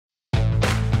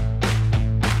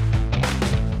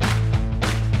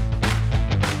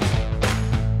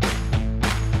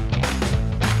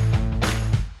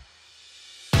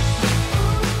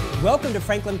Welcome to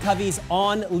Franklin Covey's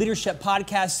On Leadership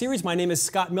podcast series. My name is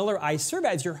Scott Miller. I serve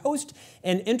as your host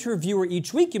and interviewer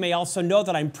each week. You may also know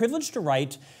that I'm privileged to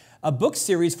write a book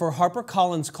series for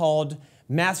HarperCollins called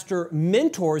Master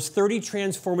Mentors, 30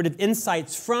 Transformative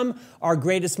Insights from Our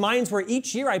Greatest Minds, where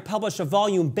each year I publish a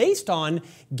volume based on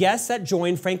guests that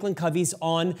join Franklin Covey's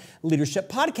On Leadership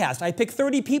podcast. I pick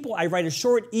 30 people. I write a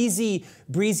short, easy,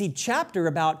 breezy chapter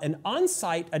about an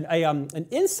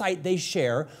insight they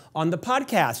share on the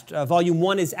podcast. Volume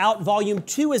 1 is out. Volume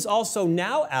 2 is also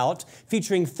now out,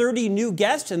 featuring 30 new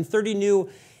guests and 30 new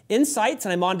insights,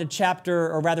 and I'm on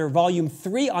to volume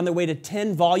 3 on the way to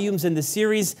 10 volumes in the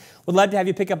series. Would love to have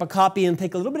you pick up a copy and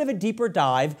take a little bit of a deeper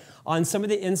dive on some of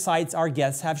the insights our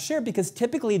guests have shared, because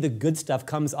typically the good stuff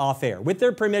comes off air. With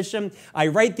their permission, I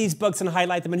write these books and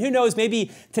highlight them, and who knows,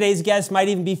 maybe today's guest might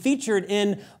even be featured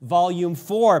in volume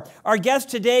 4. Our guest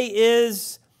today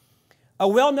is a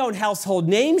well-known household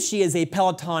name. She is a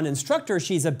Peleton instructor.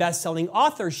 She's a best-selling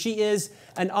author. She is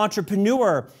an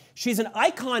entrepreneur. She's an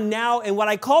icon now in what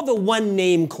I call the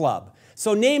one-name club.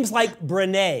 So names like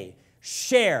Brené,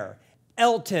 Cher,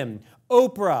 Elton,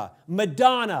 Oprah,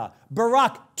 Madonna,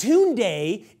 Barack.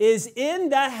 Tunde is in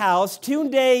the house.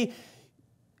 Tunde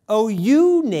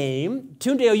Oyeneyin,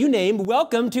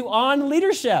 welcome to On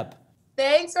Leadership.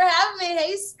 Thanks for having me.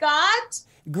 Hey, Scott.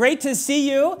 Great to see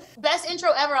you. Best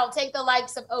intro ever. I'll take the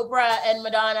likes of Oprah and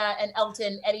Madonna and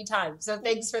Elton anytime. So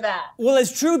thanks for that. Well,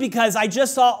 it's true, because I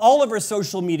just saw all over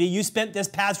social media. You spent this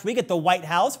past week at the White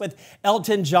House with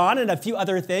Elton John and a few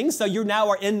other things. So you now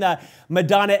are in the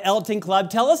Madonna Elton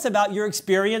Club. Tell us about your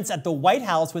experience at the White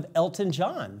House with Elton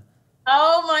John.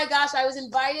 Oh my gosh. I was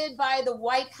invited by the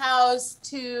White House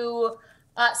to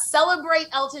celebrate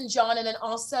Elton John and then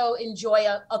also enjoy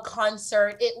a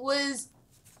concert. It was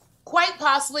quite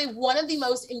possibly one of the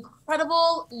most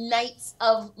incredible nights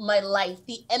of my life.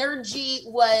 The energy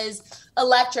was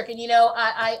electric. And, you know,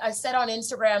 I said on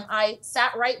Instagram, I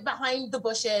sat right behind the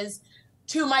bushes.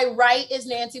 To my right is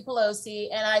Nancy Pelosi.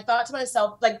 And I thought to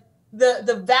myself, like,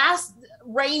 the vast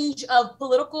range of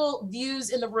political views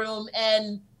in the room,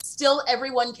 and still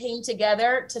everyone came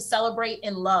together to celebrate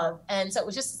in love. And so it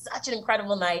was just such an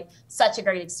incredible night, such a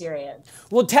great experience.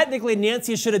 Well, technically,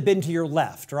 Nancy should have been to your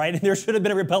left, right? And there should have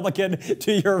been a Republican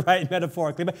to your right,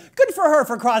 metaphorically. But good for her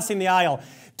for crossing the aisle.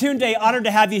 Tunde, honored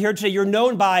to have you here today. You're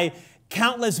known by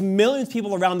countless millions of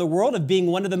people around the world of being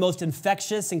one of the most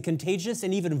infectious and contagious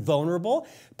and even vulnerable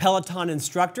Peleton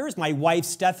instructors. My wife,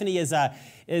 Stephanie, is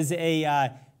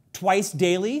a twice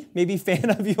daily, maybe fan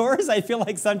of yours. I feel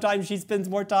like sometimes she spends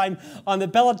more time on the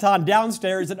Peleton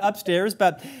downstairs than upstairs,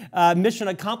 but mission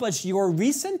accomplished. Your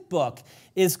recent book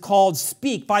is called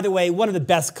Speak. By the way, one of the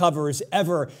best covers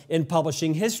ever in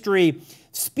publishing history.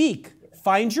 Speak,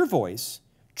 find your voice,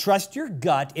 trust your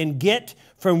gut, and get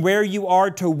from where you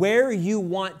are to where you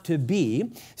want to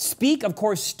be. Speak, of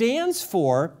course, stands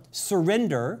for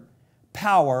surrender,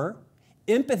 power,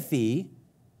 empathy,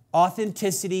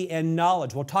 authenticity, and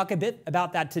knowledge. We'll talk a bit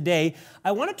about that today.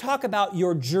 I want to talk about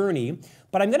your journey,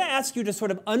 but I'm going to ask you to sort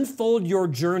of unfold your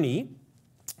journey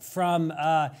from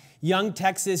young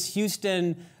Texas,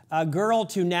 Houston girl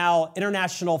to now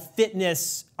international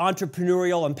fitness,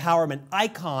 entrepreneurial empowerment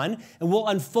icon. And we'll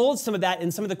unfold some of that in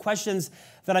some of the questions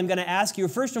that I'm going to ask you.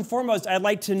 First and foremost, I'd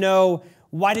like to know,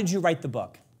 why did you write the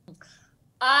book?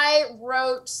 I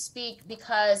wrote Speak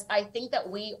because I think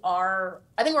we're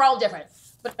all different.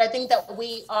 But I think that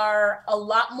we are a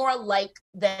lot more alike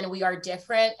than we are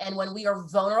different. And when we are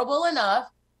vulnerable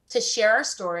enough to share our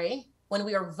story, when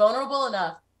we are vulnerable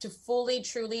enough to fully,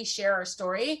 truly share our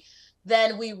story,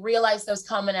 then we realize those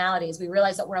commonalities. We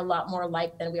realize that we're a lot more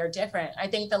alike than we are different. I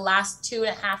think the last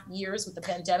 2.5 years with the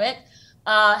pandemic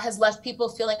has left people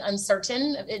feeling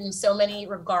uncertain in so many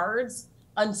regards,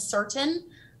 uncertain.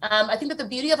 I think that the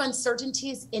beauty of uncertainty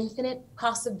is infinite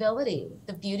possibility.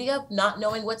 The beauty of not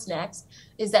knowing what's next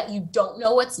is that you don't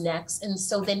know what's next. And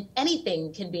so then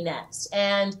anything can be next.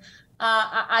 And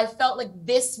I felt like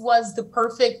this was the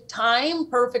perfect time,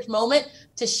 perfect moment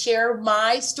to share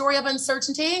my story of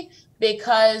uncertainty,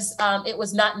 because it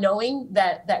was not knowing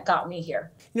that got me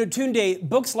here. You know, Tunde,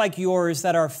 books like yours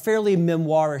that are fairly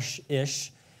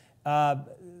memoirish-ish,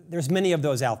 there's many of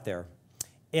those out there.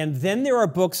 And then there are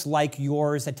books like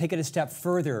yours that take it a step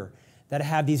further, that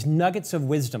have these nuggets of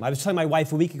wisdom. I was telling my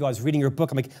wife a week ago, I was reading your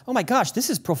book, I'm like, oh my gosh, this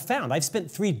is profound. I've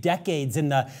spent 3 decades in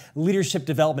the leadership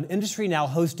development industry, now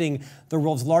hosting the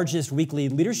world's largest weekly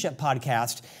leadership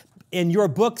podcast. And your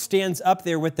book stands up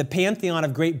there with the pantheon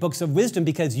of great books of wisdom,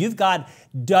 because you've got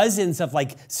dozens of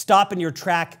like stop in your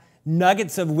track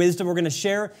nuggets of wisdom. We're going to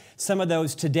share some of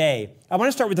those today. I want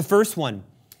to start with the first one.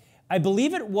 I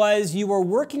believe it was you were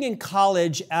working in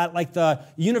college at like the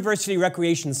University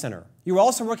Recreation Center. You were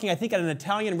also working, I think, at an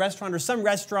Italian restaurant or some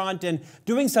restaurant and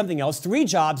doing something else, 3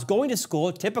 jobs, going to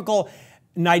school, typical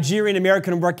Nigerian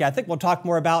American work ethic. We'll talk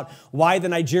more about why the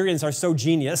Nigerians are so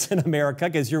genius in America,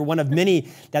 because you're one of many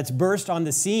that's burst on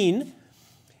the scene.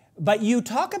 But you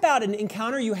talk about an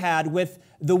encounter you had with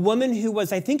the woman who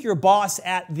was, I think, your boss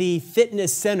at the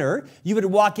fitness center. You would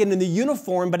walk in the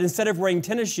uniform, but instead of wearing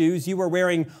tennis shoes, you were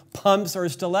wearing pumps or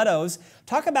stilettos.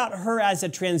 Talk about her as a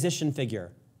transition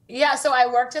figure. Yeah, so I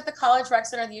worked at the College Rec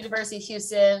Center at the University of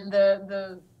Houston.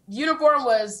 The uniform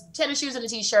was tennis shoes and a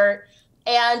t-shirt,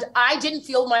 and I didn't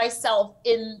feel myself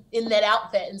in that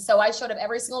outfit. And so I showed up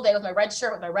every single day with my red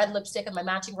shirt, with my red lipstick, and my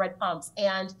matching red pumps.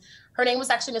 And her name was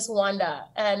actually Miss Wanda.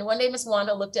 And one day Miss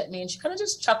Wanda looked at me and she kind of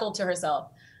just chuckled to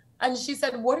herself. And she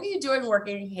said, "What are you doing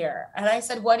working here?" And I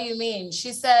said, "What do you mean?"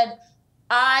 She said,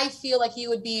 "I feel like you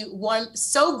would be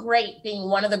so great being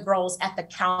one of the girls at the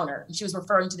counter." And she was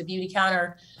referring to the beauty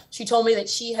counter. She told me that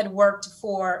she had worked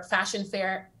for Fashion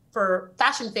Fair for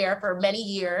many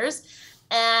years.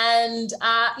 And,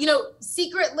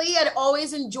 secretly I'd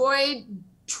always enjoyed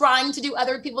trying to do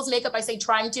other people's makeup. I say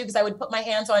trying to because I would put my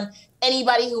hands on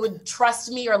anybody who would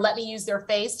trust me or let me use their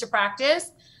face to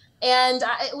practice. And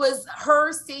it was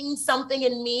her seeing something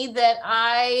in me that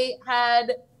I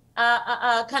had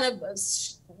kind of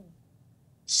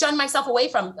shunned myself away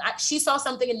from. She saw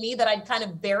something in me that I'd kind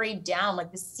of buried down,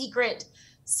 like the secret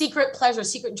pleasure,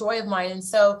 secret joy of mine. And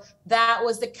so that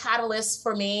was the catalyst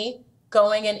for me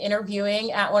going and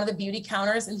interviewing at one of the beauty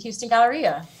counters in Houston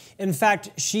Galleria. In fact,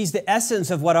 she's the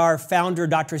essence of what our founder,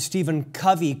 Dr. Stephen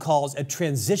Covey, calls a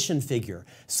transition figure.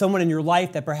 Someone in your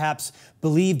life that perhaps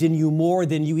believed in you more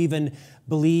than you even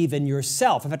believe in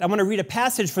yourself. In fact, I want to read a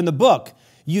passage from the book.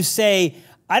 You say,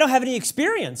 "I don't have any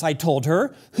experience," I told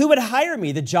her. "Who would hire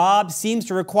me? The job seems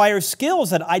to require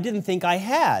skills that I didn't think I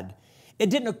had. It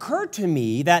didn't occur to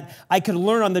me that I could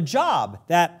learn on the job,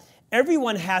 that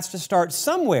everyone has to start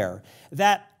somewhere,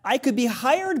 that I could be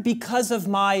hired because of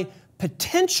my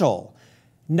potential,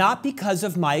 not because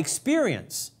of my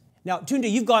experience." Now, Tunde,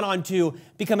 you've gone on to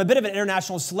become a bit of an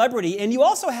international celebrity, and you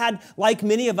also had, like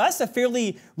many of us, a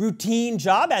fairly routine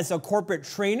job as a corporate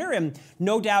trainer, and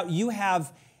no doubt you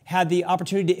have had the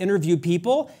opportunity to interview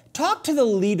people. Talk to the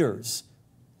leaders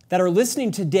that are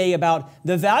listening today about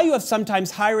the value of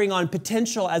sometimes hiring on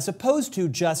potential as opposed to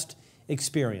just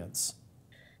experience.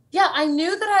 Yeah, I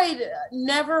knew that I'd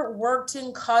never worked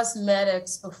in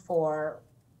cosmetics before.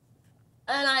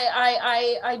 And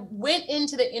I went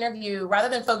into the interview, rather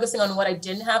than focusing on what I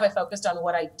didn't have, I focused on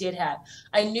what I did have.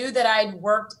 I knew that I'd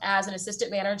worked as an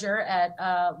assistant manager at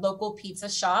a local pizza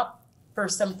shop for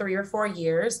some 3 or 4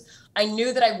 years. I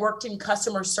knew that I worked in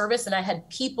customer service and I had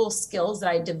people skills that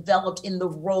I developed in the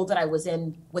role that I was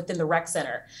in within the rec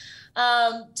center.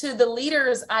 To the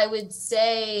leaders, I would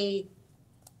say,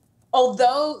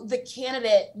 although the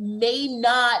candidate may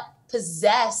not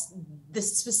possess the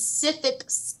specific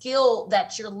skill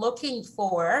that you're looking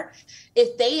for,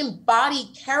 if they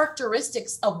embody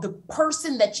characteristics of the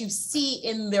person that you see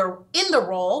in the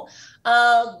role,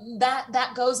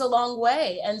 that goes a long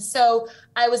way. And so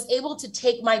I was able to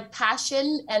take my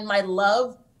passion and my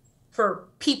love for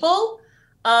people,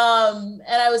 and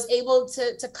I was able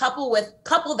to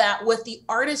couple that with the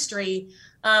artistry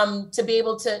to be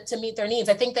able to meet their needs.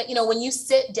 I think that, when you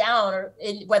sit down, or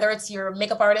whether it's your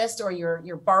makeup artist or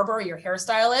your barber or your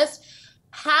hairstylist,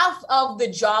 half of the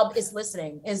job is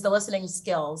the listening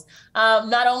skills.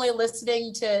 Not only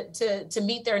listening to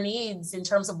meet their needs in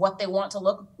terms of what they want to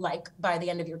look like by the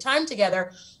end of your time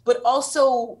together, but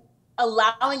also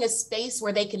allowing a space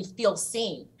where they can feel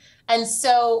seen. And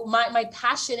so my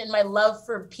passion and my love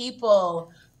for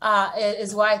people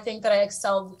is why I think that I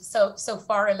excelled so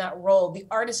far in that role. The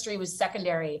artistry was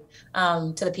secondary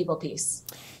to the people piece.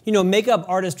 Makeup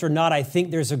artist or not, I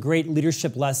think there's a great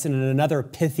leadership lesson and another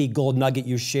pithy gold nugget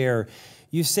you share.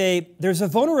 You say, there's a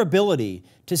vulnerability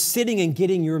to sitting and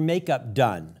getting your makeup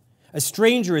done. A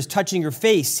stranger is touching your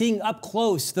face, seeing up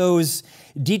close those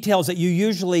details that you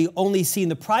usually only see in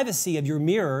the privacy of your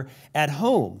mirror at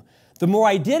home. The more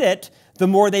I did it, the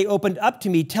more they opened up to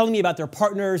me, telling me about their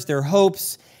partners, their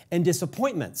hopes, and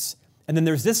disappointments. And then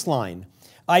there's this line: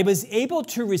 I was able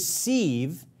to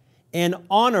receive and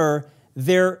honor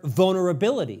their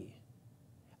vulnerability.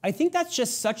 I think that's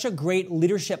just such a great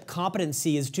leadership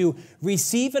competency, is to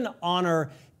receive and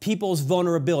honor people's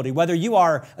vulnerability. Whether you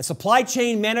are a supply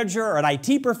chain manager or an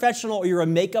IT professional or you're a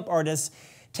makeup artist,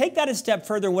 take that a step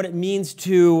further in what it means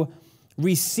to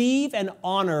receive and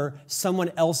honor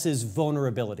someone else's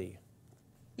vulnerability.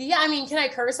 Yeah, I mean, can I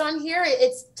curse on here?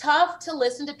 It's tough to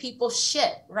listen to people's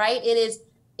shit, right? It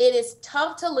is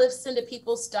tough to listen to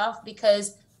people's stuff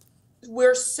because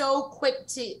we're so quick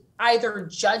to either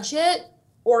judge it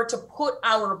or to put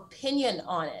our opinion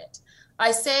on it.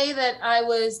 I say that I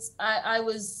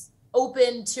was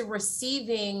open to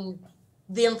receiving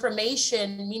the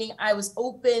information, meaning I was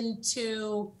open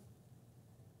to,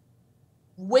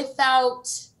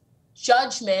 without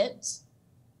judgment,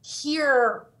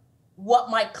 hear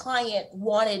what my client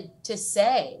wanted to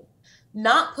say,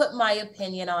 not put my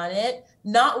opinion on it,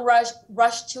 not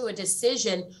rush to a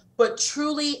decision, but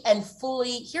truly and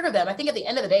fully hear them. I think at the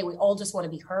end of the day, we all just want to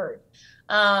be heard.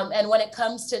 And when it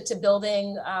comes to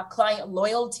building client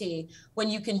loyalty,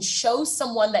 when you can show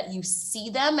someone that you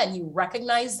see them and you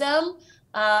recognize them,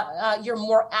 you're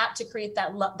more apt to create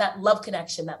that love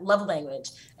connection, that love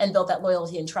language, and build that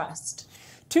loyalty and trust.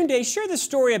 Tunde, share the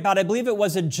story about, I believe it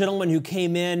was a gentleman who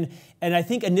came in, and I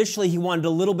think initially he wanted a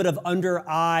little bit of under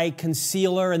eye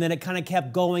concealer, and then it kind of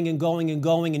kept going and going and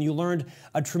going, and you learned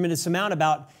a tremendous amount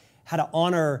about how to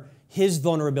honor his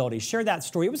vulnerability. Share that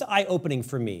story. It was eye-opening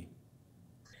for me.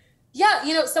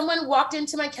 Yeah, someone walked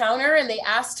into my counter and they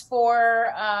asked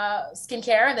for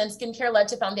skincare, and then skincare led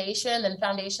to foundation, and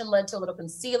foundation led to a little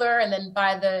concealer, and then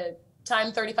by the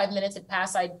time 35 minutes had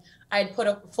passed, I'd put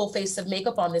a full face of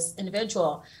makeup on this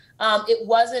individual. It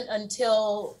wasn't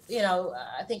until,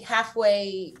 I think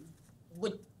halfway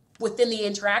within the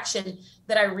interaction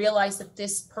that I realized that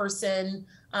this person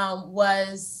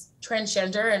was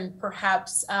transgender and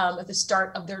perhaps at the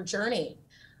start of their journey.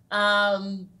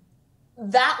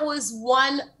 That was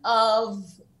one of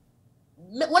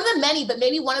the many, but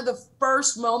maybe one of the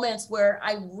first moments where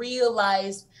I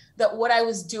realized that what I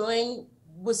was doing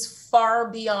was far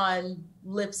beyond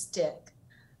lipstick.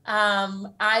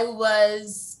 I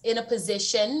was in a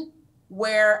position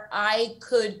where I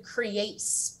could create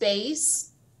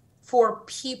space for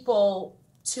people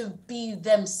to be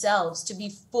themselves, to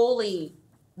be fully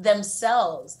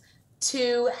themselves,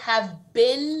 to have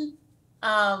been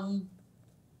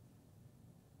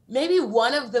maybe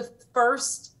one of the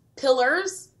first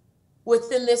pillars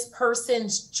within this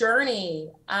person's journey.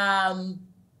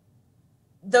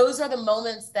 Those are the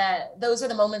moments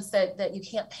that you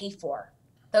can't pay for.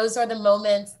 Those are the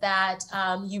moments that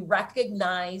you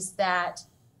recognize that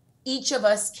each of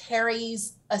us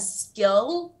carries a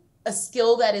skill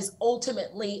that is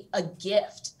ultimately a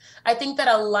gift. I think that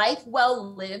a life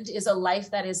well lived is a life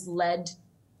that is led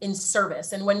in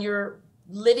service. And when you're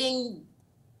living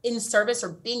in service or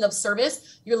being of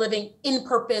service, you're living in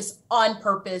purpose, on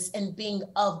purpose, and being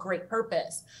of great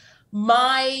purpose.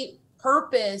 My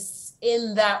purpose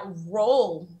in that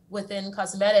role within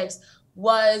cosmetics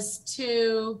was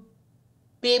to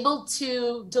be able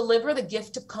to deliver the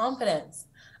gift of confidence.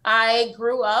 I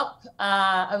grew up,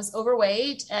 I was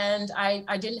overweight, and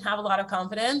I didn't have a lot of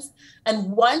confidence.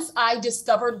 And once I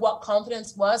discovered what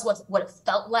confidence was, what it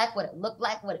felt like, what it looked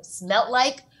like, what it smelled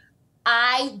like,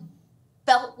 I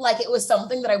felt like it was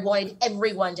something that I wanted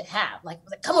everyone to have. Like,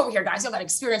 come over here, guys, you gotta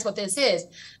experience what this is.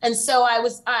 And so I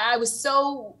was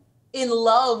so in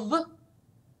love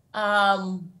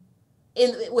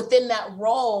within that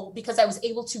role because I was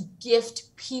able to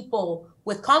gift people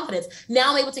with confidence.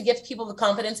 Now I'm able to gift people with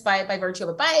confidence by virtue of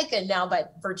a bike, and now by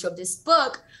virtue of this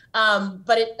book.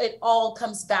 But it all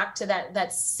comes back to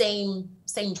that same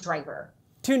driver.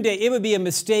 Tunde, it would be a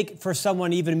mistake for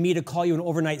someone, even me, to call you an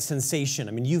overnight sensation.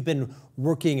 I mean, you've been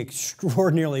working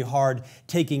extraordinarily hard,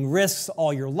 taking risks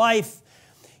all your life.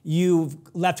 You've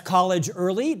left college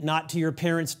early, not to your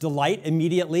parents' delight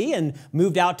immediately, and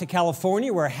moved out to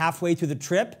California, where halfway through the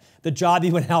trip, the job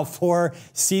you went out for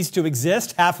ceased to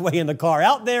exist, halfway in the car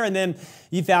out there, and then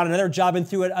you found another job, and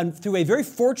through a very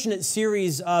fortunate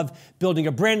series of building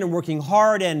a brand and working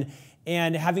hard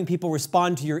and having people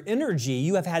respond to your energy,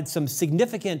 you have had some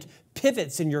significant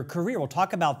pivots in your career. We'll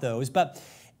talk about those. But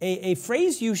a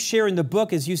phrase you share in the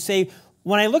book is you say,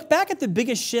 when I look back at the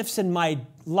biggest shifts in my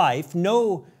life,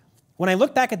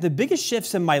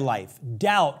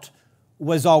 doubt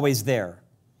was always there.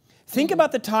 Think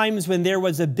about the times when there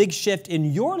was a big shift in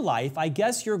your life. I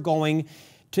guess you're going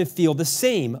to feel the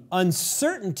same.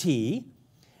 Uncertainty,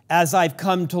 as I've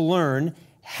come to learn,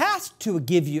 has to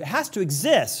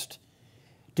exist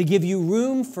to give you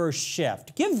room for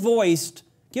shift. Give voice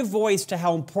to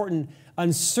how important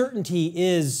uncertainty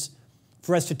is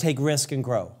for us to take risk and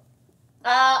grow.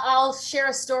 I'll share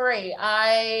a story.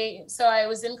 I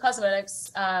was in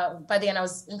cosmetics. By the end, I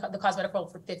was in the cosmetic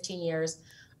world for 15 years.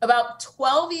 About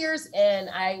 12 years in,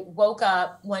 I woke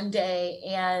up one day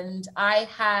and I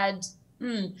had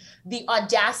the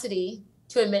audacity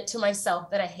to admit to myself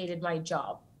that I hated my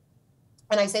job.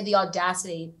 And I say the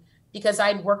audacity because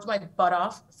I'd worked my butt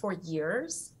off for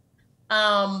years.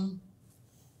 I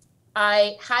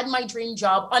had my dream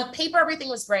job. On paper, everything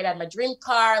was great. I had my dream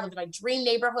car, I lived in my dream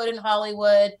neighborhood in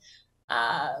Hollywood.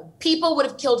 People would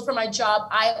have killed for my job.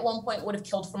 I, at one point, would have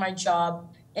killed for my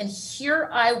job. And here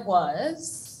I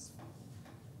was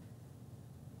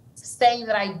saying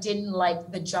that I didn't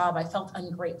like the job. I felt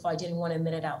ungrateful. I didn't want to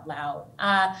admit it out loud.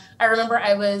 I remember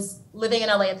I was living in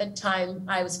LA at the time.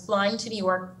 I was flying to New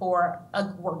York for a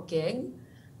work gig.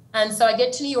 And so I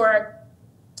get to New York.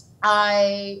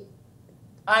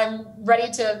 I'm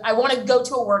ready to, I want to go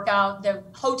to a workout. The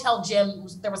hotel gym,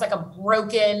 there was like a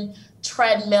broken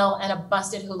treadmill and a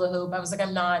busted hula hoop. I was like,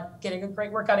 I'm not getting a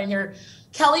great workout in here.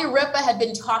 Kelly Ripa had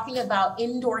been talking about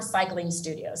indoor cycling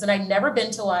studios, and I'd never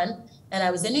been to one. And I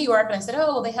was in New York, and I said, oh,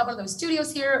 well, they have one of those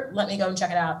studios here. Let me go and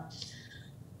check it out.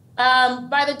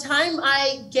 By the time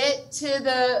I get to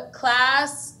the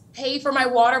class, pay for my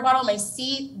water bottle, my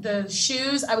seat, the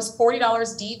shoes, I was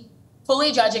 $40 deep,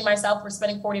 fully judging myself for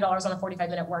spending $40 on a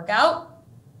 45-minute workout.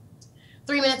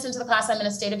 3 minutes into the class, I'm in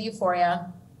a state of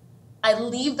euphoria. I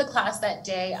leave the class that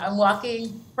day. I'm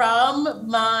walking from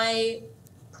my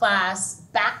class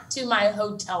back to my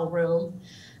hotel room.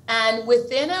 And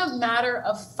within a matter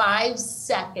of 5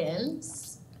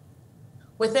 seconds,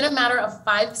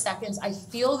 I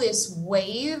feel this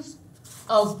wave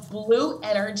of blue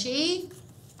energy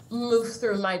move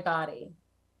through my body.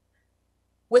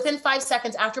 Within 5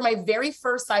 seconds, after my very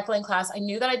first cycling class, I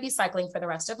knew that I'd be cycling for the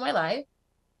rest of my life.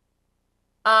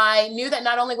 I knew that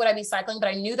not only would I be cycling, but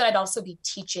I knew that I'd also be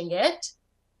teaching it.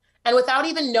 And without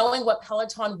even knowing what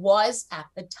Peloton was at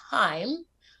the time,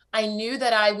 I knew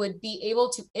that I would be able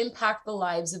to impact the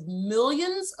lives of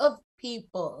millions of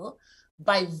people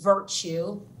by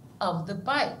virtue of the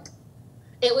bike.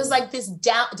 It was like this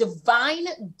divine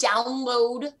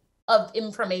download of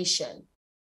information.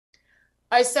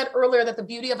 I said earlier that the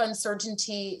beauty of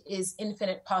uncertainty is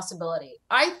infinite possibility.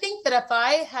 I think that if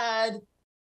I had,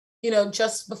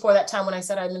 just before that time when I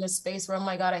said I'm in a space where, oh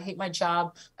my God, I hate my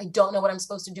job. I don't know what I'm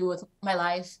supposed to do with my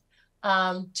life.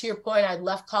 To your point, I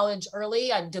left college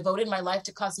early. I devoted my life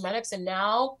to cosmetics, and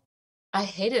now I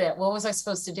hated it. What was I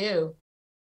supposed to do?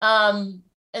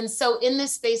 And so in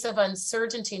this space of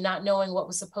uncertainty, not knowing what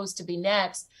was supposed to be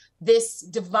next, this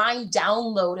divine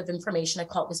download of information, I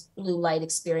call it this blue light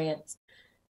experience,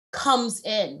 comes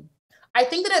in. I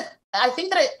think that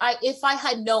if I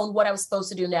had known what I was supposed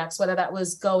to do next, whether that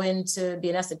was go in to be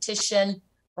an esthetician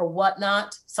or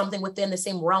whatnot, something within the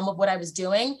same realm of what I was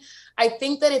doing, I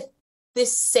think that if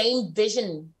this same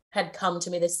vision had come to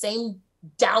me, the same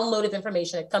download of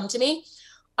information had come to me,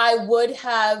 I would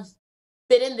have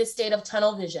been in this state of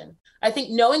tunnel vision. I think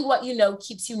knowing what you know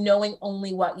keeps you knowing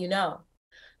only what you know.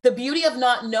 The beauty of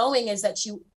not knowing is that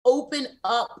you open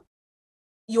up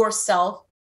yourself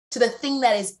to the thing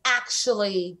that is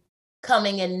actually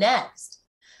coming in next.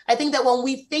 I think that when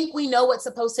we think we know what's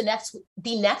supposed to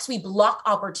be next, we block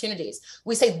opportunities.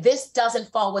 We say, this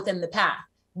doesn't fall within the path.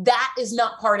 That is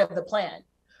not part of the plan.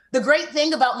 The great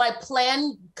thing about my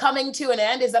plan coming to an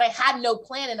end is that I had no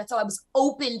plan, and so I was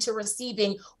open to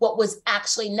receiving what was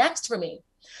actually next for me.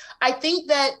 I think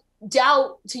that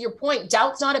doubt, to your point,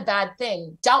 doubt's not a bad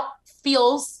thing. Doubt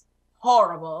feels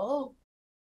horrible.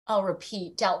 I'll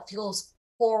repeat, doubt feels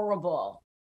horrible.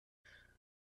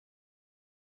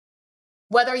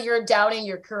 Whether you're doubting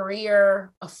your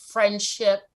career, a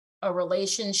friendship, a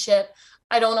relationship,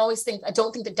 I don't think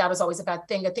that doubt is always a bad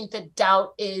thing. I think that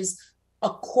doubt is a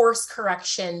course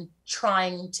correction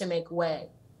trying to make way.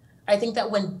 I think that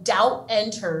when doubt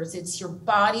enters, it's your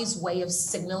body's way of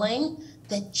signaling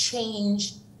that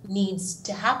change needs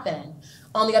to happen.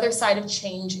 On the other side of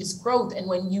change is growth. And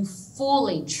when you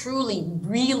fully, truly,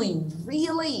 really,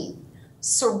 really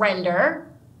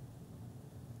surrender,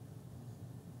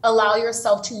 allow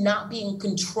yourself to not be in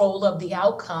control of the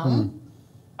outcome,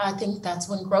 I think that's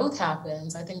when growth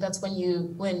happens. I think that's when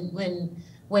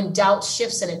doubt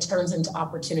shifts and it turns into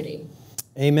opportunity.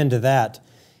 Amen to that.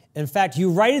 In fact,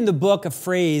 you write in the book a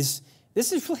phrase,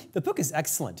 the book is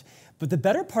excellent, but the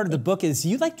better part of the book is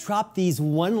you drop these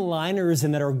one-liners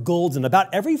in that are golden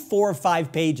about every 4 or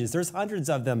 5 pages. There's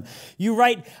hundreds of them. You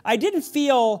write, I didn't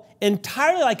feel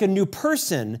entirely like a new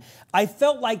person. I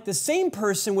felt like the same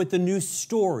person with a new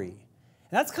story.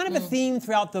 And that's kind of a theme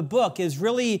throughout the book, is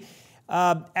really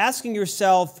asking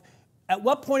yourself, at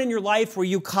what point in your life were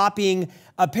you copying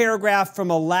a paragraph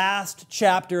from a last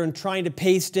chapter and trying to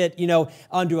paste it,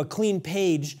 onto a clean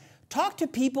page? Talk to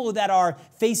people that are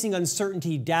facing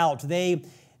uncertainty, doubt. They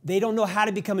don't know how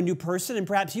to become a new person, and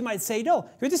perhaps you might say, no,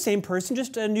 you're the same person,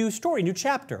 just a new story, new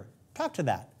chapter. Talk to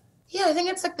that. Yeah, I think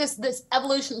it's like this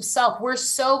evolution of self. We're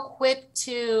so quick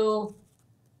to,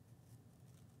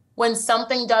 when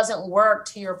something doesn't work,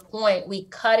 to your point, we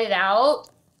cut it out.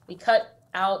 We cut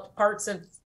out parts of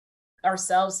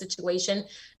ourselves, situation,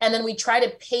 and then we try to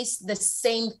paste the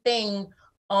same thing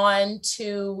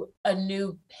onto a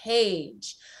new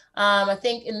page. I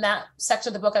think in that section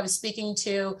of the book I was speaking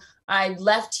to, I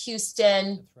left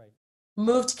Houston,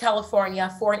 moved to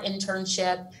California for an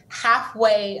internship.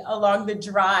 Halfway along the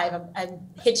drive, I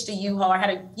hitched a U-Haul. I had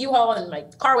a U-Haul and my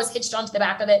car was hitched onto the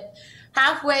back of it.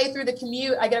 Halfway through the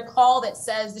commute, I get a call that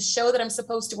says the show that I'm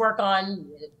supposed to work on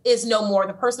is no more.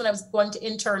 The person that I was going to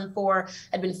intern for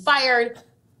had been fired.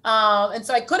 And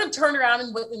so I could have turned around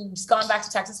and just gone back to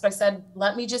Texas, but I said,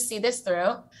 let me just see this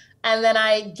through. And then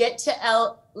I get to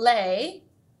LA,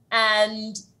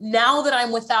 and now that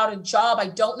I'm without a job, I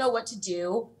don't know what to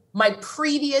do. My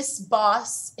previous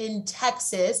boss in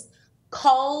Texas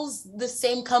calls the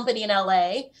same company in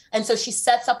LA. And so she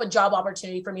sets up a job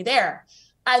opportunity for me there.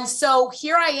 And so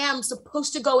here I am,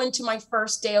 supposed to go into my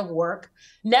first day of work,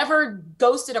 never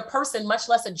ghosted a person, much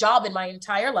less a job in my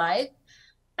entire life.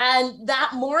 And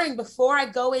that morning, before I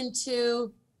go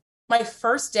into my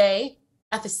first day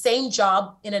at the same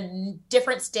job in a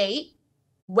different state,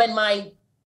 when my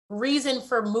reason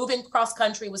for moving cross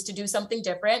country was to do something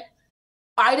different,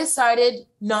 I decided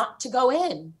not to go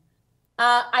in.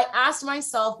 I asked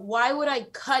myself, why would I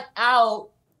cut out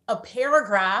a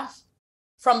paragraph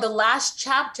from the last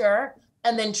chapter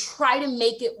and then try to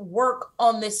make it work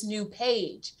on this new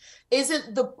page?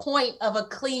 Isn't the point of a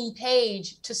clean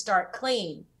page to start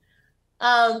clean?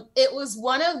 It was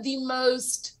one of the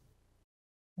most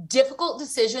difficult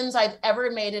decisions I've ever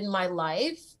made in my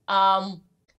life.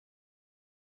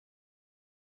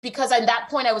 Because at that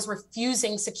point I was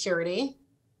refusing security.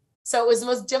 So it was the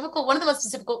most difficult, one of the most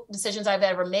difficult decisions I've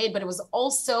ever made, but it was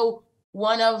also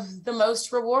one of the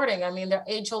most rewarding. I mean, the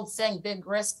age-old saying, big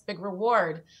risk, big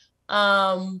reward.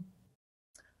 I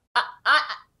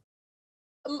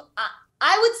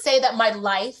would say that my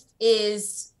life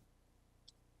is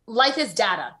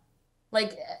data.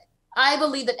 Like, I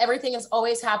believe that everything is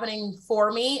always happening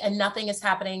for me and nothing is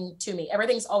happening to me.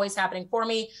 Everything's always happening for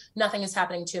me. Nothing is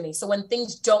happening to me. So when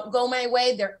things don't go my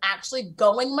way, they're actually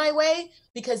going my way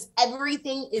because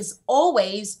everything is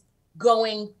always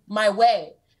going my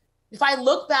way. If I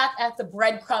look back at the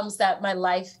breadcrumbs that my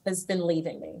life has been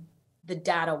leaving me, the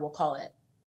data, we'll call it,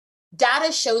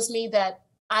 data shows me that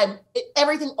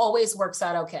everything always works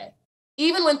out okay.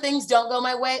 Even when things don't go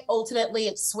my way, ultimately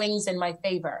it swings in my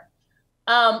favor.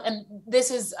 And this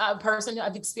is a person who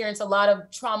I've experienced a lot of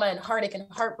trauma and heartache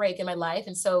and heartbreak in my life.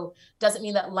 And so doesn't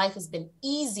mean that life has been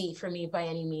easy for me by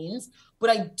any means, but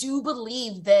I do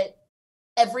believe that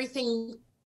everything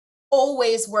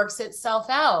always works itself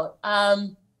out.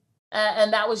 And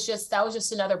that was just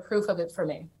another proof of it for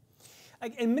me.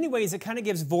 In many ways, it kind of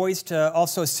gives voice to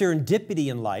also serendipity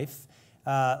in life.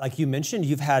 Like you mentioned,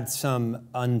 you've had some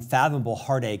unfathomable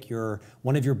heartache.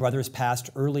 One of your brothers passed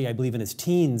early, I believe, in his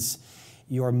teens.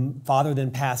 Your father then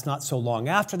passed not so long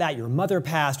after that. Your mother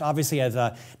passed. Obviously, as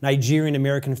a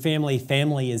Nigerian-American family,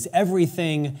 family is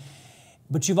everything.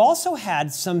 But you've also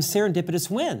had some serendipitous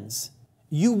wins.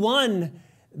 You won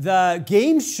the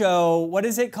game show, what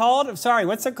is it called? I'm sorry,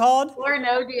 what's it called? Deal or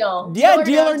No Deal. Yeah,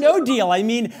 Deal or No Deal. I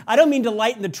mean, I don't mean to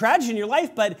lighten the tragedy in your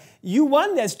life, but you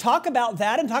won this. Talk about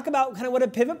that and talk about kind of what a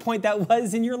pivot point that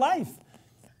was in your life.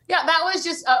 Yeah, that was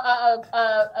just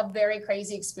a very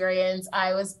crazy experience.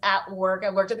 I was at work. I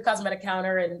worked at the cosmetic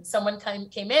counter and someone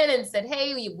came in and said,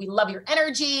 hey, we love your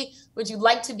energy. Would you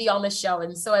like to be on the show?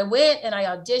 And so I went and I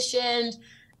auditioned.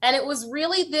 And it was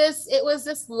really this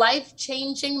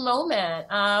life-changing moment.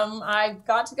 I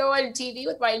got to go on TV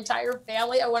with my entire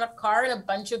family. I won a car and a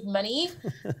bunch of money.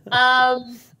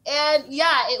 And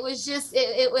yeah, it was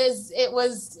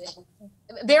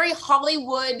a very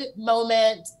Hollywood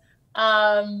moment.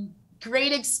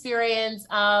 Great experience.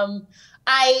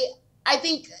 I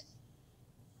think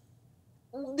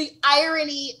the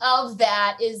irony of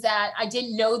that is that I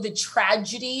didn't know the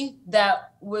tragedy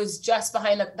that was just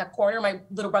behind the corner. My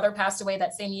little brother passed away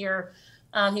that same year.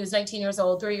 He was 19 years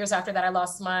old. 3 years after that, I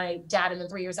lost my dad. And then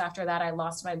 3 years after that, I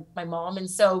lost my mom. And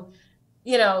so,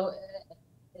 you know,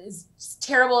 as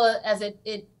terrible as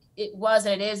it was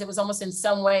and it is, it was almost in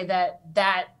some way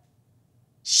that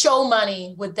show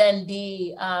money would then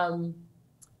be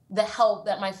the help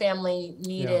that my family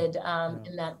needed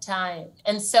in that time.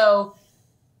 And so,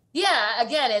 yeah,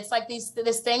 again, it's like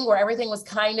this thing where everything was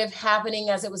kind of happening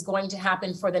as it was going to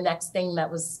happen for the next thing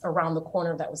that was around the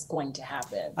corner that was going to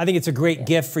happen. I think it's a great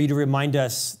gift for you to remind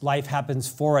us life happens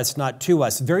for us, not to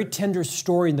us. Very tender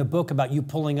story in the book about you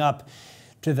pulling up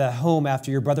to the home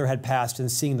after your brother had passed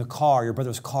and seeing the car, your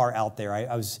brother's car out there.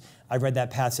 I read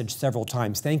that passage several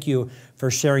times. Thank you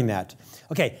for sharing that.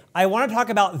 Okay, I want to talk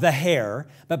about the hair,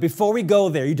 but before we go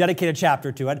there, you dedicate a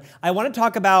chapter to it. I want to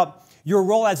talk about your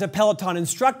role as a Peleton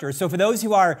instructor. So for those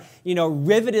who are,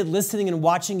 riveted listening and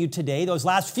watching you today, those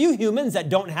last few humans that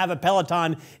don't have a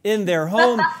Peleton in their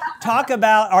home, talk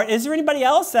about, is there anybody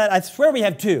else that, I swear we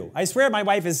have two. I swear my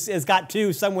wife has got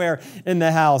two somewhere in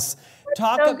the house.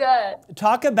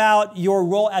 Talk about your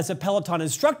role as a Peleton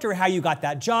instructor, how you got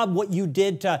that job, what you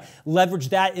did to leverage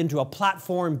that into a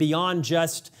platform beyond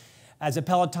just as a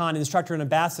Peleton instructor and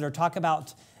ambassador. Talk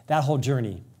about that whole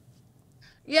journey.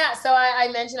 Yeah, so I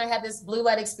mentioned I had this blue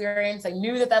light experience. I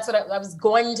knew that that's what I was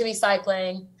going to be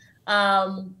cycling.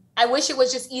 I wish it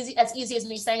was just easy as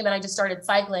me saying that I just started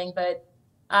cycling, but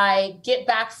I get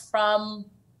back from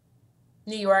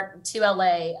New York to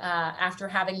LA after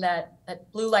having that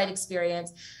blue light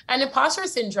experience, and imposter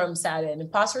syndrome set in.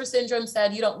 Imposter syndrome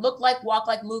said, you don't look like, walk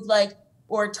like, move like,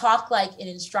 or talk like an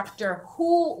instructor.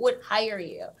 Who would hire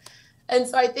you? And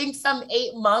so I think some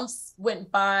 8 months went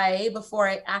by before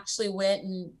I actually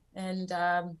went and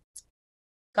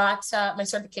got my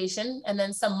certification. And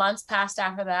then some months passed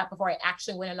after that before I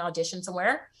actually went and auditioned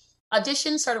somewhere.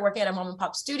 Started working at a mom and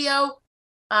pop studio.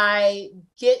 I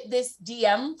get this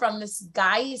DM from this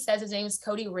guy. He says his name is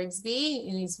Cody Rigsby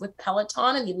and he's with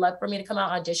Peleton and he'd love for me to come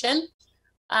out and audition.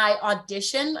 I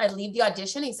audition. I leave the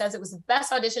audition. He says it was the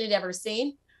best audition he'd ever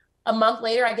seen. A month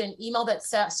later, I get an email that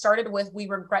started with, "We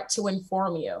regret to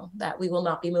inform you that we will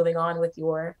not be moving on with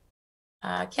your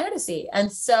candidacy."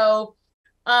 And so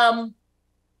I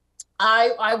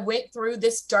went through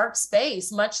this dark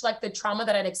space, much like the trauma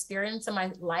that I'd experienced in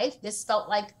my life. This felt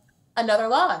like another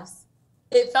loss.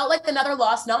 It felt like another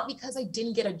loss, not because I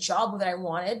didn't get a job that I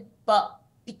wanted, but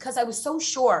because I was so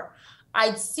sure.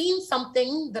 I'd seen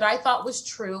something that I thought was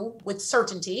true with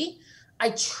certainty.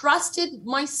 I trusted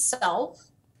myself.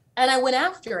 And I went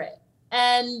after it.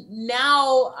 And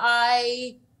now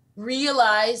I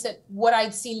realized that what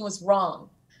I'd seen was wrong.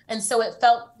 And so it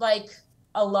felt like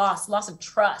a loss of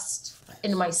trust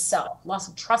in myself,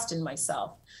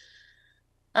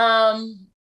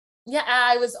 Yeah,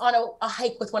 I was on a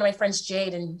hike with one of my friends,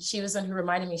 Jade, and she was the one who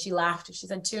reminded me. She laughed. She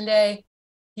said, "Tunde,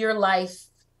 your life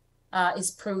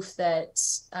is proof that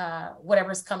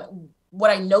whatever's coming, what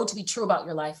I know to be true about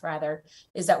your life, rather,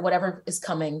 is that whatever is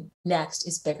coming next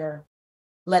is bigger.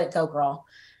 Let it go, girl."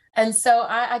 And so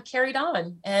I carried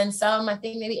on. And I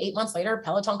think maybe 8 months later,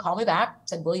 Peleton called me back,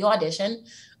 said, "Will you audition?"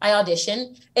 I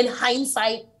auditioned. In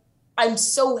hindsight, I'm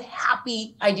so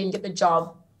happy I didn't get the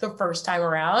job the first time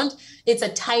around. It's a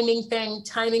timing thing,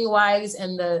 timing wise,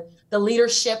 and the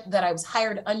leadership that I was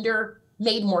hired under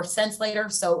made more sense later.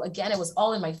 So again, it was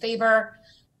all in my favor.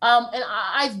 And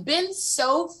I've been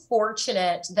so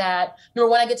fortunate that, number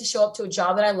one, I get to show up to a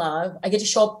job that I love. I get to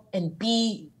show up and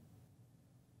be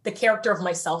the character of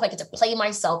myself. I get to play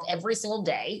myself every single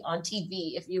day on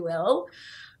TV, if you will.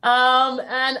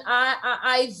 And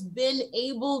I've been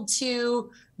able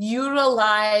to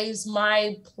utilize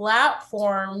my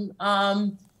platform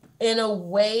in a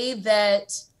way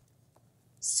that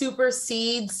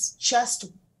supersedes just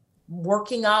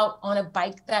working out on a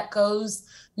bike that goes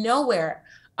nowhere.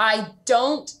 I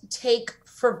don't take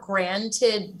for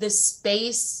granted the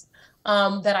space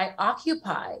that I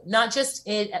occupy, not just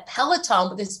at Peleton,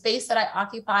 but the space that I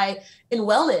occupy in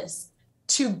wellness,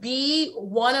 to be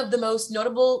one of the most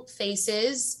notable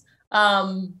faces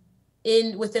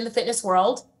within the fitness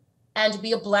world, and to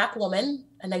be a Black woman,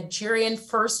 a Nigerian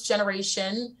first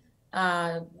generation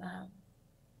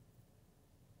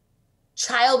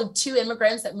child of two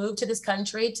immigrants that moved to this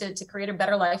country to create a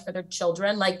better life for their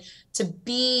children. Like, to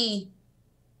be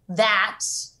that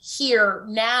here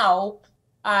now,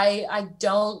 I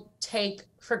don't take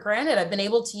for granted. I've been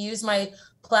able to use my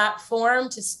platform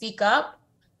to speak up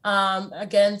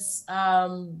against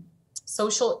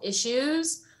social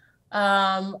issues.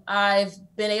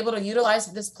 I've been able to utilize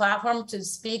this platform to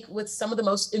speak with some of the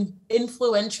most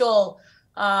influential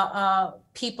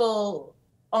people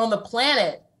on the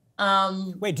planet.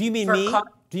 Wait, do you mean me?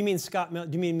 Do you mean Scott? Do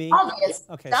you mean me? Obvious.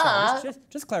 Okay, sorry.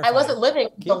 Just clarify. I wasn't living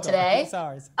until today.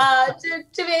 Sorry. To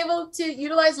be able to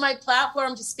utilize my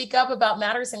platform to speak up about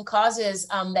matters and causes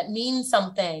that mean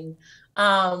something.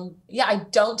 I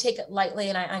don't take it lightly,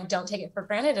 and I don't take it for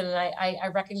granted. And I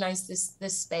recognize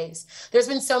this space. There's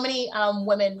been so many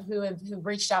women who've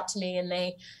reached out to me, and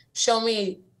they show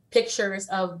me pictures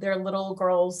of their little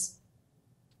girls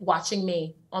watching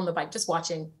me on the bike, just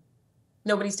watching.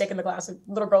 Nobody's taking the class,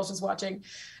 little girls just watching.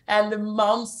 And the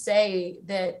moms say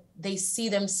that they see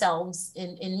themselves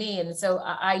in me. And so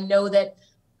I know that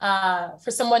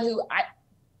For someone who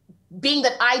being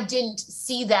that I didn't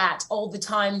see that all the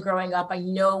time growing up, I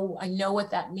know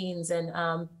what that means. And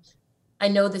I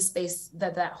know the space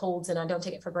that holds, and I don't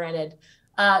take it for granted.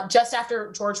 Just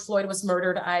after George Floyd was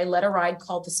murdered, I led a ride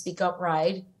called the Speak Up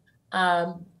Ride.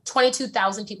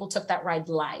 22,000 people took that ride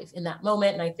live in that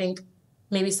moment. And I think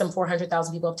maybe some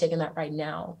 400,000 people have taken that ride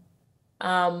now.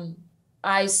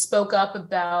 I spoke up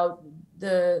about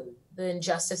the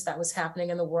injustice that was happening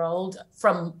in the world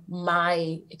from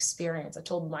my experience. I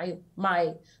told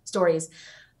my stories.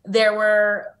 There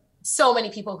were so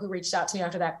many people who reached out to me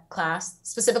after that class,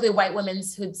 specifically white women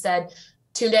who'd said,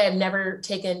 Tunde, I've never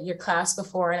taken your class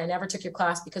before, and I never took your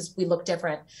class because we look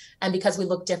different. And because we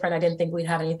look different, I didn't think we'd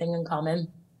have anything in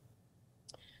common.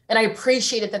 And I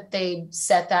appreciated that they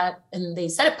said that, and they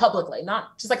said it publicly,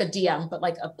 not just like a DM, but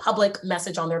like a public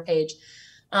message on their page.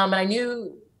 And I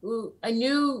knew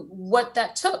what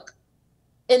that took.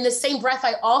 In the same breath,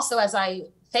 I also, as I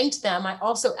thanked them, I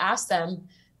also asked them,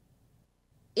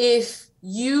 if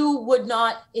you would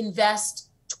not invest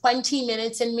 20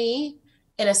 minutes in me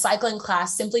in a cycling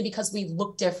class simply because we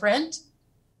look different,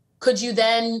 could you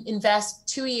then invest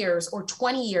 2 years or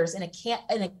 20 years in a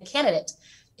candidate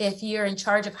if you're in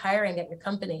charge of hiring at your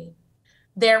company?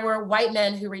 There were white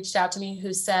men who reached out to me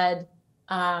who said,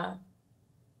 Tunde,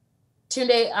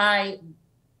 I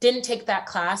didn't take that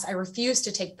class. I refused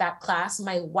to take that class.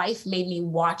 My wife made me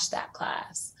watch that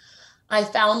class. I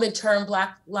found the term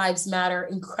Black Lives Matter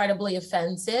incredibly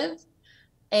offensive.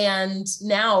 And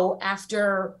now,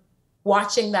 after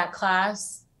watching that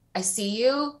class, I see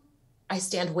you, I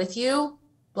stand with you,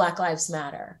 Black Lives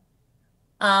Matter.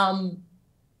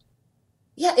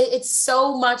 It's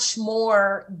so much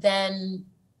more than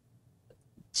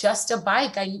just a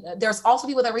bike. There's also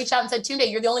people that reach out and said, Tunde,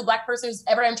 you're the only Black person who's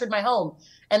ever entered my home.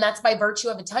 And that's by virtue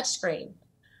of a touchscreen.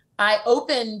 I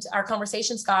opened our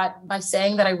conversation, Scott, by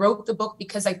saying that I wrote the book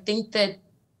because I think that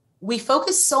we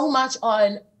focus so much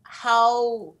on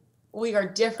how we are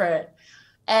different.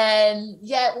 And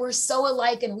yet we're so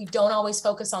alike, and we don't always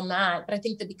focus on that. But I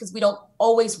think that because we don't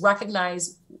always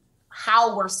recognize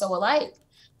how we're so alike.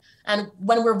 And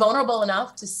when we're vulnerable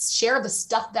enough to share the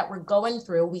stuff that we're going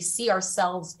through, we see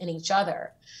ourselves in each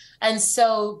other. And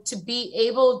so to be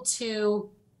able to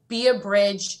be a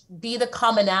bridge, be the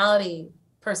commonality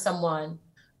for someone,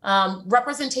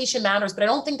 representation matters, but I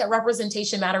don't think that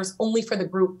representation matters only for the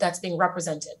group that's being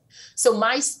represented. So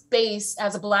my space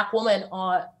as a Black woman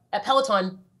at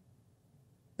Peleton,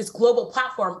 this global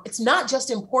platform, it's not just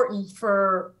important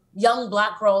for young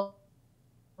Black girls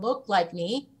who look like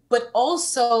me, but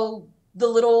also the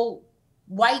little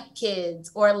white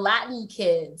kids or Latin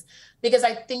kids, because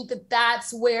I think that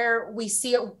that's where we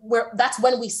see it, that's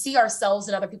when we see ourselves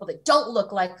in other people that don't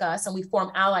look like us, and we form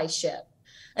allyship.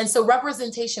 And so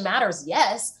representation matters,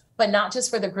 yes, but not just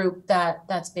for the group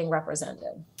that's being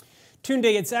represented. Tunde,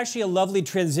 it's actually a lovely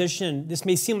transition. This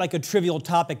may seem like a trivial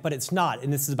topic, but it's not,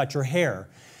 and this is about your hair.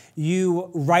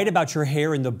 You write about your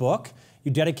hair in the book.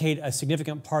 You dedicate a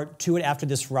significant part to it after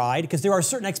this ride, because there are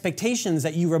certain expectations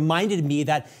that you reminded me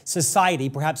that society,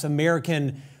 perhaps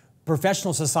American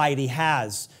professional society,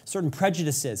 has, certain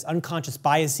prejudices, unconscious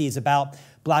biases about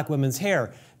Black women's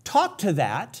hair. Talk to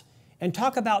that, and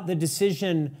talk about the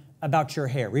decision about your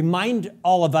hair. Remind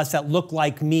all of us that look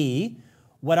like me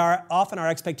what often our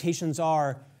expectations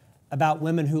are about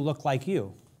women who look like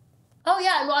you. Oh,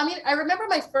 yeah. Well, I mean, I remember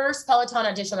my first Peloton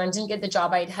audition. I didn't get the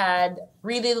job. I'd had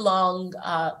really long,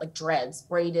 like dreads,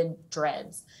 braided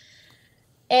dreads.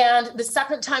 And the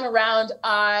second time around,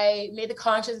 I made the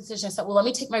conscious decision. I said, well, let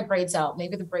me take my braids out.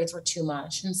 Maybe the braids were too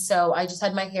much. And so I just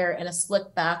had my hair in a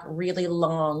slick back, really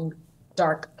long,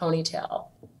 dark ponytail.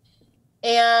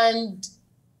 And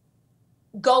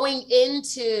going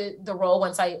into the role,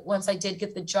 once I did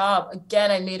get the job, again,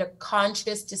 I made a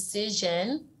conscious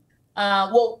decision.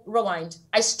 Well, rewind.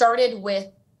 I started with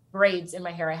braids in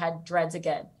my hair. I had dreads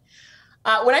again.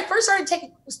 When I first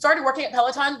started working at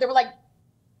Peloton, there were like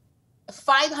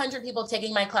 500 people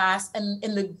taking my class. And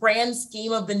in the grand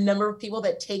scheme of the number of people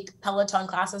that take Peloton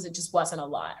classes, it just wasn't a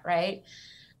lot, right?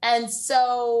 And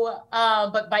so,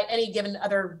 but by any given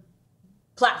other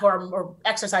platform or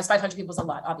exercise, 500 people is a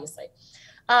lot, obviously.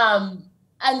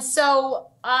 And so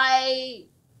I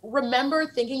remember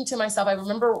thinking to myself, I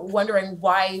remember wondering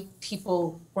why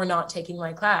people were not taking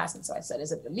my class. And so I said,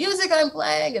 is it the music I'm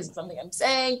playing? Is it something I'm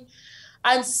saying?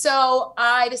 And so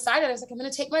I decided, I was like, I'm going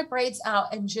to take my braids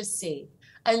out and just see.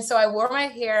 And so I wore my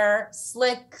hair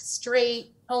slick,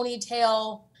 straight,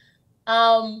 ponytail.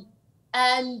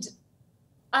 And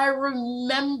I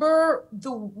remember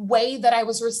the way that I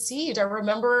was received. I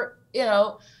remember, it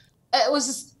was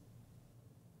just,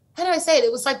 how do I say it?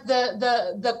 It was like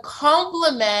the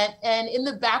compliment. And in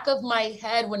the back of my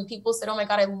head, when people said, "Oh my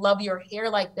God, I love your hair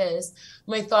like this,"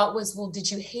 my thought was, well, did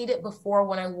you hate it before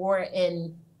when I wore it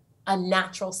in a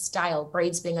natural style,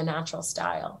 braids being a natural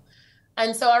style?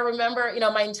 And so I remember,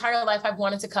 my entire life I've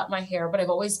wanted to cut my hair, but I've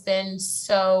always been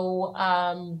so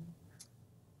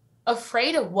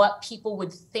afraid of what people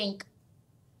would think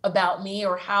about me,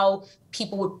 or how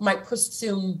people might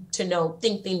presume to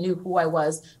think they knew who I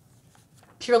was,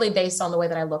 purely based on the way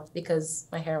that I looked because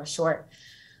my hair was short.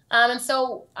 And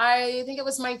so I think it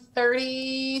was my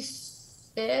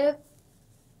 35th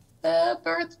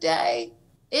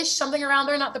birthday-ish, something around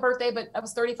there, not the birthday, but I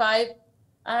was 35.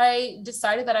 I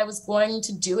decided that I was going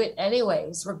to do it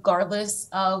anyways, regardless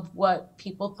of what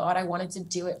people thought. I wanted to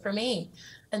do it for me.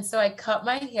 And so I cut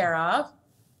my hair off,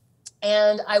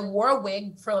 and I wore a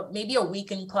wig for maybe a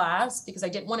week in class because I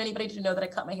didn't want anybody to know that I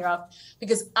cut my hair off,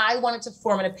 because I wanted to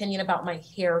form an opinion about my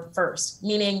hair first.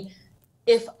 Meaning,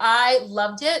 if I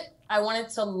loved it, I wanted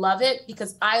to love it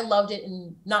because I loved it,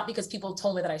 and not because people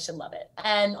told me that I should love it.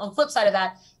 And on the flip side of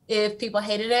that, if people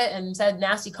hated it and said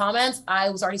nasty comments, I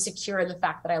was already secure in the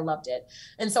fact that I loved it.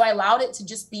 And so I allowed it to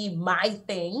just be my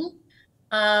thing.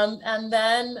 And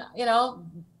then,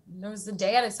 there was the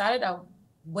day I decided I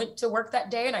went to work that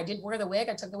day and I didn't wear the wig.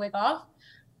 I took the wig off.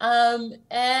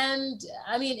 And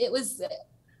I mean, it was,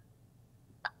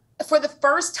 for the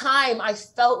first time, I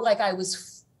felt like I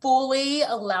was fully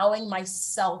allowing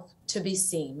myself to be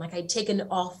seen. Like I'd taken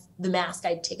off the mask,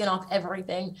 I'd taken off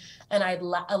everything, and I'd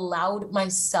allowed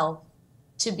myself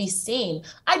to be seen.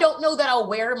 I don't know that I'll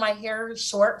wear my hair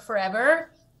short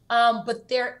forever, but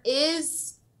there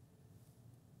is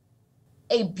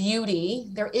a beauty,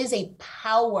 there is a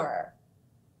power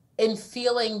in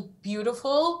feeling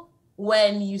beautiful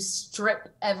when you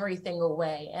strip everything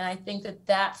away. And I think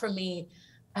that for me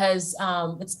has,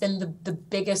 it's been the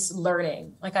biggest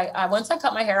learning. Like once I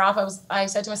cut my hair off, I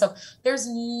said to myself,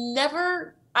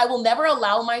 I will never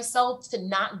allow myself to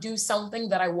not do something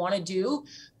that I want to do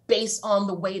based on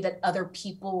the way that other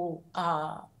people,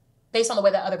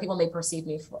 may perceive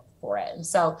me for it. And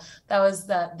so that was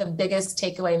the biggest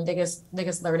takeaway and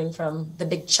biggest learning from the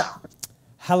big chop.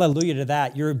 Hallelujah to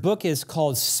that. Your book is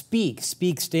called Speak.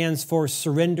 Speak stands for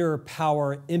surrender,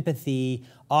 power, empathy,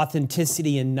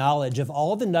 authenticity, and knowledge. Of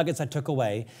all the nuggets I took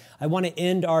away, I want to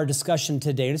end our discussion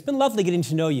today. And it's been lovely getting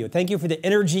to know you. Thank you for the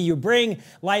energy you bring.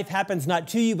 Life happens not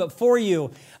to you, but for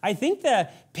you. I think the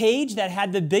page that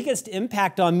had the biggest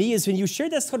impact on me is when you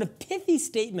shared this sort of pithy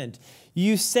statement.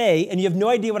 You say, and you have no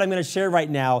idea what I'm going to share right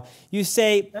now, you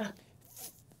say,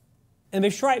 and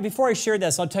before I share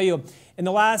this, I'll tell you, in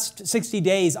the last 60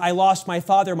 days, I lost my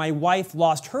father. My wife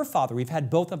lost her father. We've had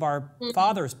both of our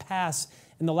fathers pass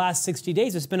in the last 60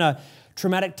 days. It's been a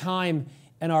traumatic time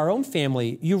in our own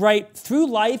family. You write, through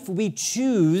life, we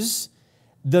choose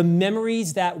the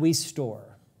memories that we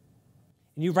store.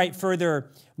 And you write further,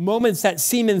 moments that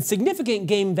seem insignificant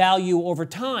gain value over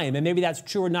time. And maybe that's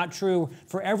true or not true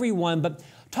for everyone, but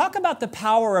talk about the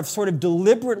power of sort of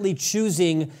deliberately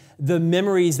choosing the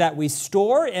memories that we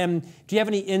store. And do you have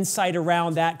any insight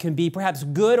around that can be perhaps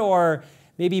good or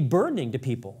maybe burdening to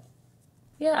people?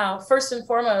 Yeah, first and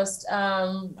foremost,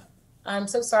 I'm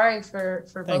so sorry for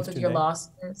both of your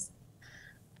losses.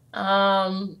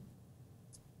 I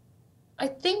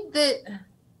think that,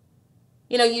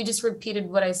 you just repeated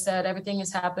what I said. Everything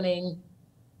is happening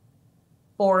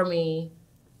for me,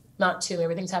 not to me.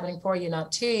 Everything's happening for you,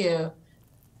 not to you.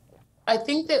 I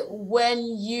think that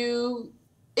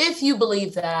if you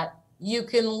believe that, you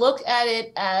can look at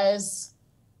it as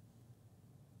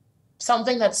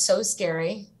something that's so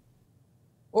scary,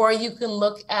 or you can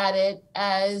look at it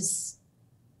as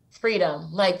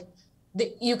freedom. Like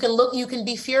you can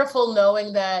be fearful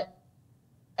knowing that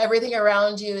everything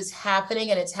around you is happening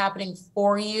and it's happening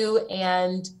for you.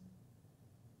 And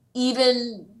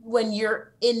even when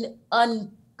you're in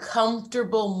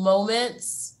uncomfortable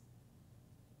moments,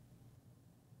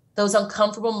 those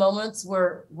uncomfortable moments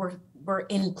were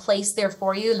in place there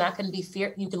for you. And that can be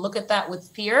fear. You can look at that with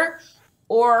fear,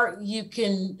 or you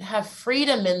can have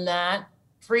freedom in that,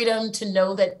 freedom to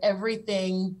know that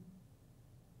everything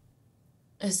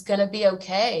is going to be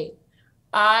okay.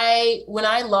 When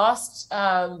I lost,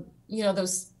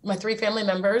 my 3 family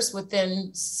members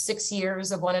within 6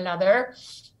 years of one another,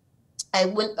 I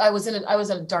was in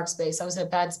a dark space. I was in a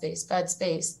bad space.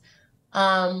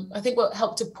 I think what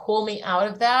helped to pull me out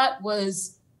of that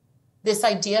was this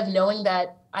idea of knowing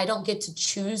that I don't get to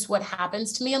choose what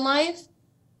happens to me in life,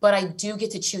 but I do get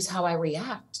to choose how I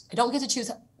react. I don't get to choose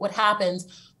what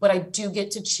happens, but I do get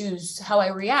to choose how I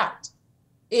react.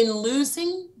 In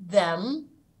losing them,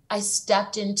 I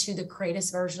stepped into the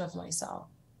greatest version of myself.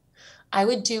 I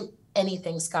would do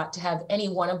anything, Scott, to have any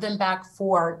one of them back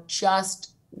for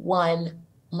just one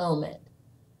moment.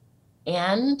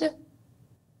 And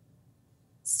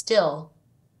still,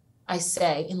 I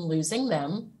say, in losing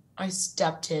them, I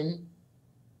stepped in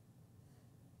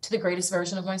to the greatest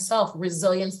version of myself,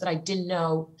 resilience that I didn't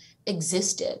know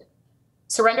existed.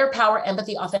 Surrender, power,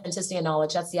 empathy, authenticity, and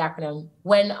knowledge. That's the acronym.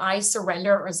 When I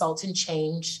surrender, it results in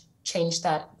change. Change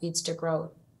that leads to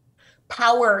growth.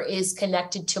 Power is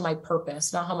connected to my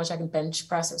purpose, not how much I can bench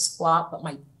press or squat, but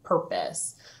my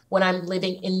purpose. When I'm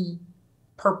living in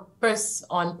purpose,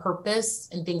 on purpose,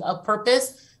 and being of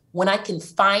purpose, when I can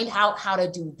find out how to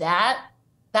do that,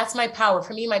 that's my power.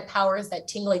 For me, my power is that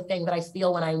tingly thing that I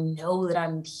feel when I know that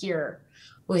I'm here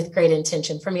with great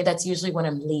intention. For me, that's usually when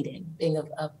I'm leading, being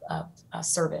of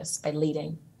service by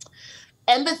leading.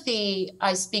 Empathy,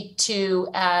 I speak to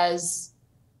as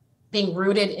being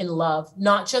rooted in love,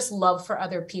 not just love for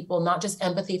other people, not just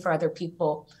empathy for other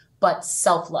people, but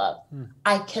self-love.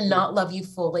 I cannot love you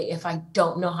fully if I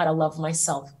don't know how to love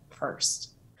myself first.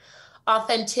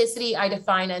 Authenticity, I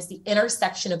define as the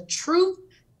intersection of truth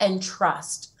and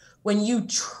trust. When you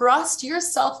trust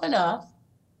yourself enough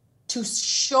to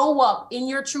show up in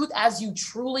your truth as you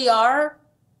truly are,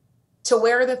 to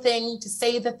wear the thing, to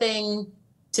say the thing,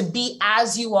 to be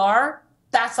as you are,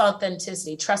 that's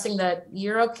authenticity, trusting that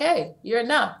you're okay, you're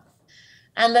enough.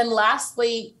 And then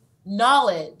lastly,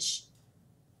 knowledge.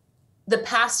 The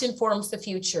past informs the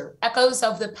future. Echoes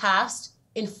of the past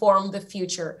inform the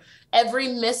future. Every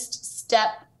missed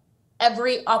step,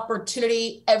 every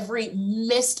opportunity, every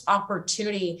missed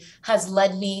opportunity has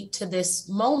led me to this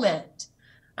moment.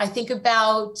 I think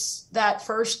about that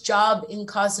first job in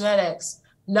cosmetics,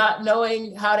 not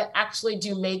knowing how to actually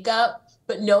do makeup,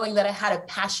 but knowing that I had a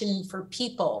passion for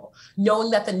people,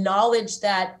 knowing that the knowledge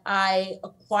that I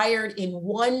acquired in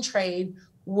one trade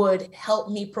would help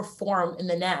me perform in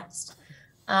the next.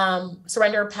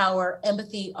 Surrender, power,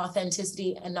 empathy,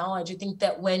 authenticity, and knowledge. I think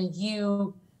that when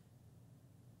you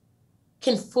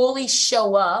can fully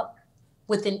show up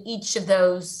within each of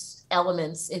those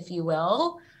elements, if you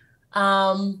will,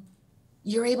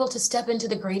 you're able to step into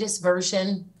the greatest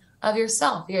version of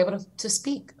yourself. You're able to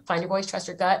speak, find your voice, trust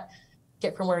your gut,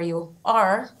 get from where you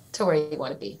are to where you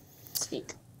want to be.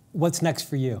 Speak. What's next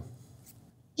for you?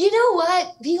 You know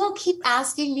what? People keep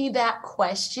asking me that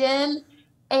question.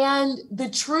 And the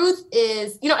truth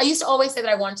is, I used to always say that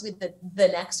I wanted to be the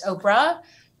next Oprah.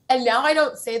 And now I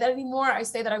don't say that anymore. I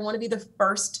say that I want to be the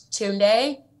first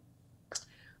Tunde.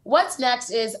 What's next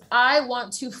is I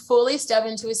want to fully step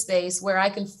into a space where I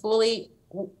can fully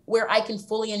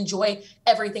enjoy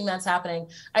everything that's happening.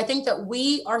 I think that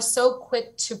we are so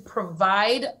quick to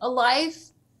provide a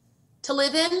life to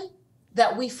live in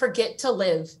that we forget to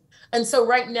live. And so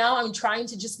right now I'm trying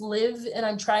to just live, and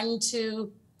I'm trying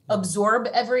to absorb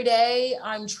every day.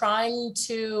 I'm trying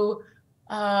to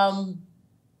find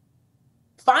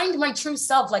my true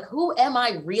self. Like, who am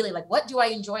I really? Like, what do I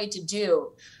enjoy to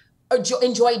do or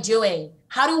enjoy doing?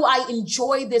 How do I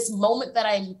enjoy this moment that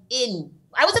I'm in?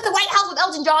 I was at the White House with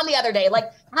Elton John the other day.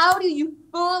 Like, how do you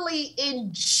fully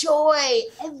enjoy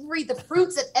the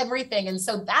fruits of everything? And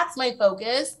so that's my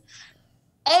focus.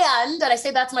 And I say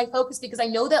that's my focus because I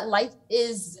know that life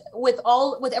is with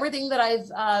everything that I've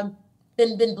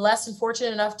been blessed and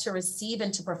fortunate enough to receive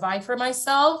and to provide for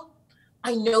myself.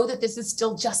 I know that this is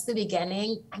still just the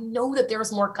beginning. I know that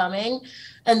there's more coming.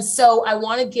 And so I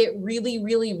want to get really,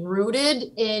 really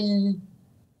rooted in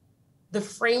the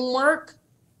framework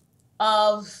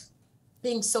of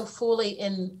being so fully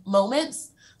in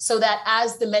moments, so that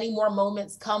as the many more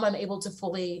moments come, I'm able to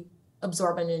fully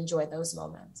absorb and enjoy those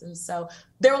moments. And so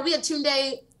there will be a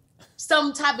Tunde,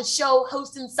 some type of show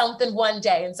hosting something one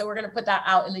day. And so we're going to put that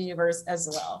out in the universe as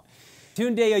well.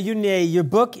 Tunde Oyeneyin, your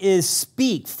book is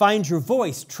Speak, Find Your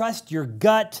Voice, Trust Your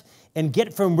Gut, and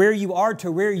Get From Where You Are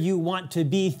to Where You Want to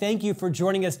Be. Thank you for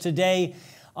joining us today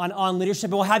on Leadership.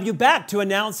 And we'll have you back to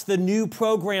announce the new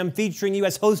program featuring you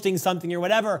as hosting something or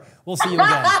whatever. We'll see you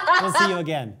again. We'll see you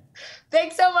again.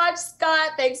 Thanks so much,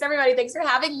 Scott. Thanks, everybody. Thanks for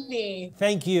having me.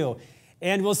 Thank you.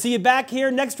 And we'll see you back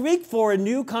here next week for a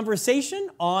new conversation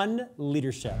on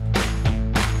leadership.